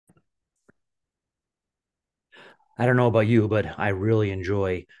I don't know about you, but I really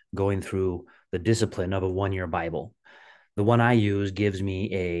enjoy going through the discipline of a 1 year Bible. The one I use gives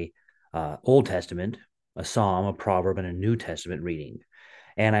me a Old Testament, a Psalm, a proverb, and a New Testament reading.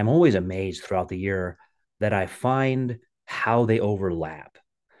 And I'm always amazed throughout the year that I find how they overlap.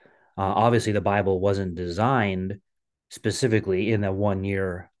 Obviously, the Bible wasn't designed specifically in that 1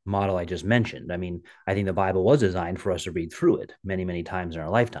 year model I just mentioned. I mean, I think the Bible was designed for us to read through it many, many times in our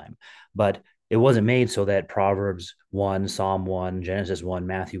lifetime, but it wasn't made so that Proverbs 1, Psalm 1, Genesis 1,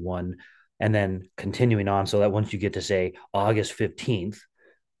 Matthew 1, and then continuing on so that once you get to say August 15th,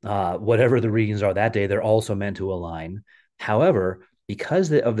 whatever the readings are that day, they're also meant to align. However,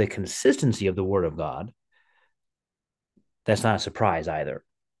 because of the consistency of the Word of God, that's not a surprise either,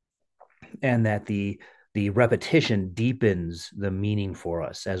 and that the repetition deepens the meaning for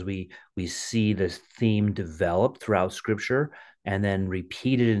us as we see this theme developed throughout scripture and then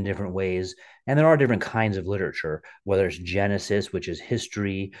repeated in different ways. And there are different kinds of literature, whether it's Genesis, which is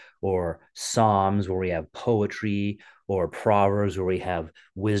history, or Psalms, where we have poetry, or Proverbs, where we have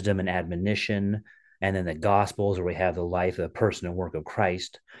wisdom and admonition, and then the Gospels, where we have the life, the person and work of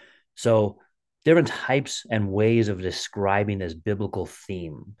Christ. So different types and ways of describing this biblical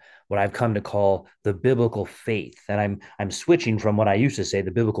theme, what I've come to call the biblical faith. And I'm switching from what I used to say,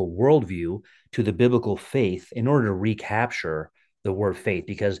 the biblical worldview, to the biblical faith in order to recapture the word faith,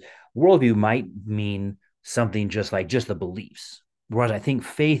 because worldview might mean something just like just the beliefs. Whereas I think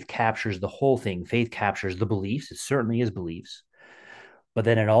faith captures the whole thing. Faith captures the beliefs. It certainly is beliefs, but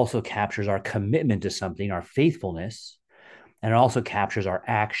then it also captures our commitment to something, our faithfulness, and it also captures our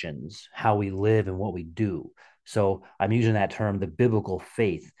actions, how we live and what we do. So I'm using that term, the biblical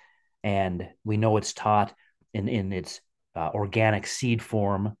faith, and we know it's taught in its organic seed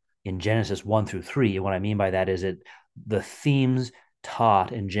form in Genesis 1 through 3. And what I mean by that is the themes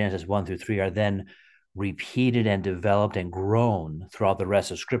taught in Genesis 1 through 3 are then repeated and developed and grown throughout the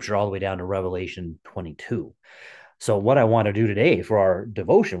rest of Scripture, all the way down to Revelation 22. So what I want to do today for our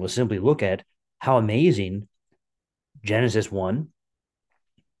devotion was simply look at how amazing Genesis 1,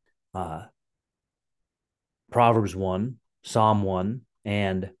 uh, Proverbs 1, Psalm 1,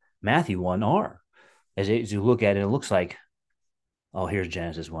 and Matthew 1 are. As you look at it, it looks like, oh, here's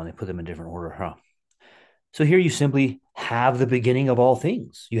Genesis 1. They put them in different order, huh? So here you simply have the beginning of all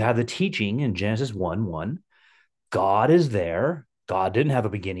things. You have the teaching in Genesis 1 1. God is there. God didn't have a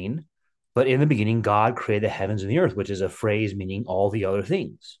beginning, but in the beginning, God created the heavens and the earth, which is a phrase meaning all the other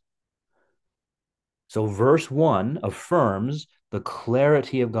things. So verse 1 affirms the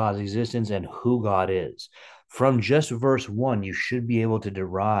clarity of God's existence and who God is. From just verse 1, you should be able to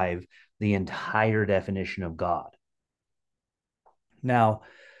derive the entire definition of God. Now,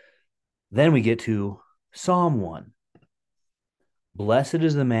 then we get to Psalm 1. Blessed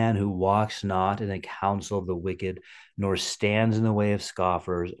is the man who walks not in the counsel of the wicked, nor stands in the way of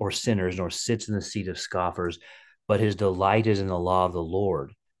scoffers or sinners, nor sits in the seat of scoffers, but his delight is in the law of the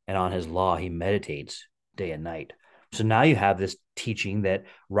Lord, and on his law he meditates day and night. So now you have this teaching that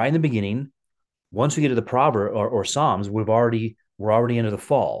right in the beginning, once we get to the proverb or Psalms, we're already into the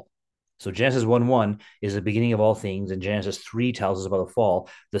fall. So Genesis 1 1 is the beginning of all things, and Genesis 3 tells us about the fall.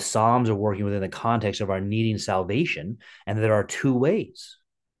 The Psalms are working within the context of our needing salvation, and there are two ways.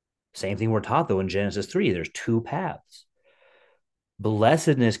 Same thing we're taught, though, in Genesis 3. There's two paths.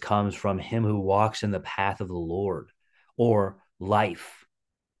 Blessedness comes from him who walks in the path of the Lord, or life.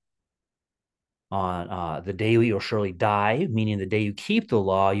 On the day you'll surely die, meaning the day you keep the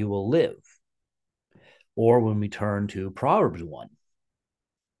law, you will live. Or when we turn to Proverbs 1,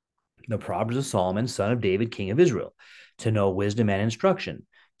 the Proverbs of Solomon, son of David, king of Israel, to know wisdom and instruction,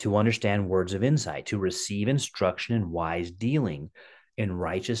 to understand words of insight, to receive instruction in wise dealing, in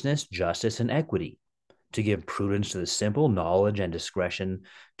righteousness, justice, and equity, to give prudence to the simple, knowledge and discretion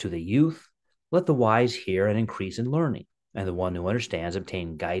to the youth. Let the wise hear and increase in learning, and the one who understands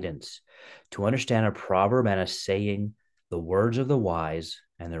obtain guidance, to understand a proverb and a saying, the words of the wise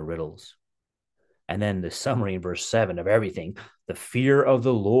and their riddles. And then the summary in verse 7 of everything: the fear of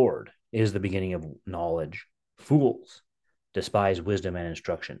the Lord is the beginning of knowledge. Fools despise wisdom and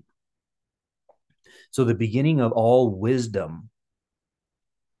instruction. So, the beginning of all wisdom,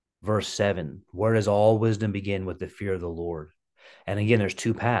 verse 7, where does all wisdom begin? With the fear of the Lord. And again, there's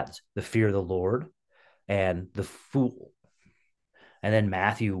two paths: the fear of the Lord and the fool. And then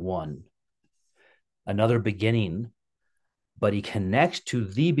Matthew 1, another beginning, but he connects to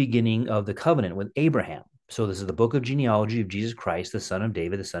the beginning of the covenant with Abraham. So this is the book of genealogy of Jesus Christ, the son of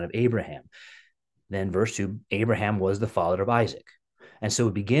David, the son of Abraham. Then verse 2, Abraham was the father of Isaac. And so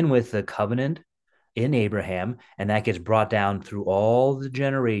we begin with the covenant in Abraham, and that gets brought down through all the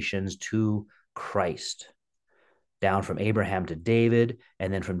generations to Christ. down from Abraham to David,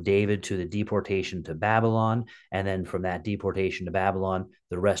 and then from David to the deportation to Babylon, and then from that deportation to Babylon,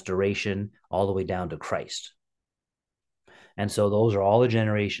 the restoration, all the way down to Christ. And so those are all the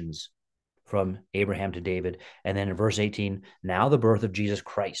generations from Abraham to David. And then in verse 18, now the birth of Jesus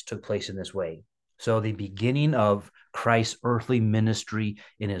Christ took place in this way. So the beginning of Christ's earthly ministry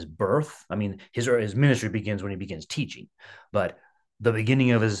in his birth, I mean, his ministry begins when he begins teaching, but the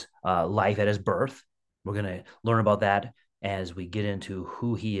beginning of his life at his birth, we're going to learn about that as we get into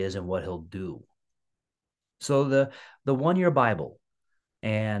who he is and what he'll do. So the 1 year Bible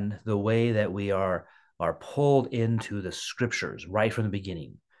and the way that we are pulled into the scriptures right from the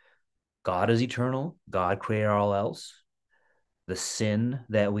beginning. God is eternal. God created all else. The sin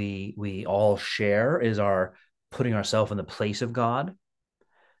that we all share is our putting ourselves in the place of God.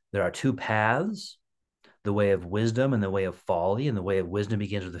 There are two paths, the way of wisdom and the way of folly, and the way of wisdom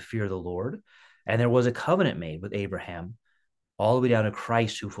begins with the fear of the Lord. And there was a covenant made with Abraham all the way down to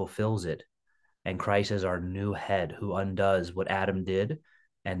Christ who fulfills it. And Christ is our new head who undoes what Adam did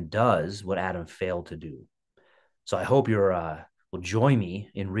and does what Adam failed to do. So I hope you're will join me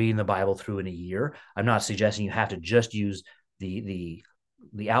in reading the Bible through in a year. I'm not suggesting you have to just use the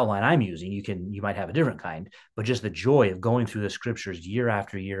outline I'm using. You might have a different kind, but just the joy of going through the scriptures year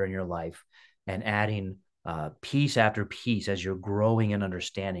after year in your life and adding piece after piece as you're growing and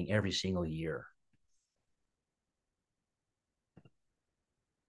understanding every single year.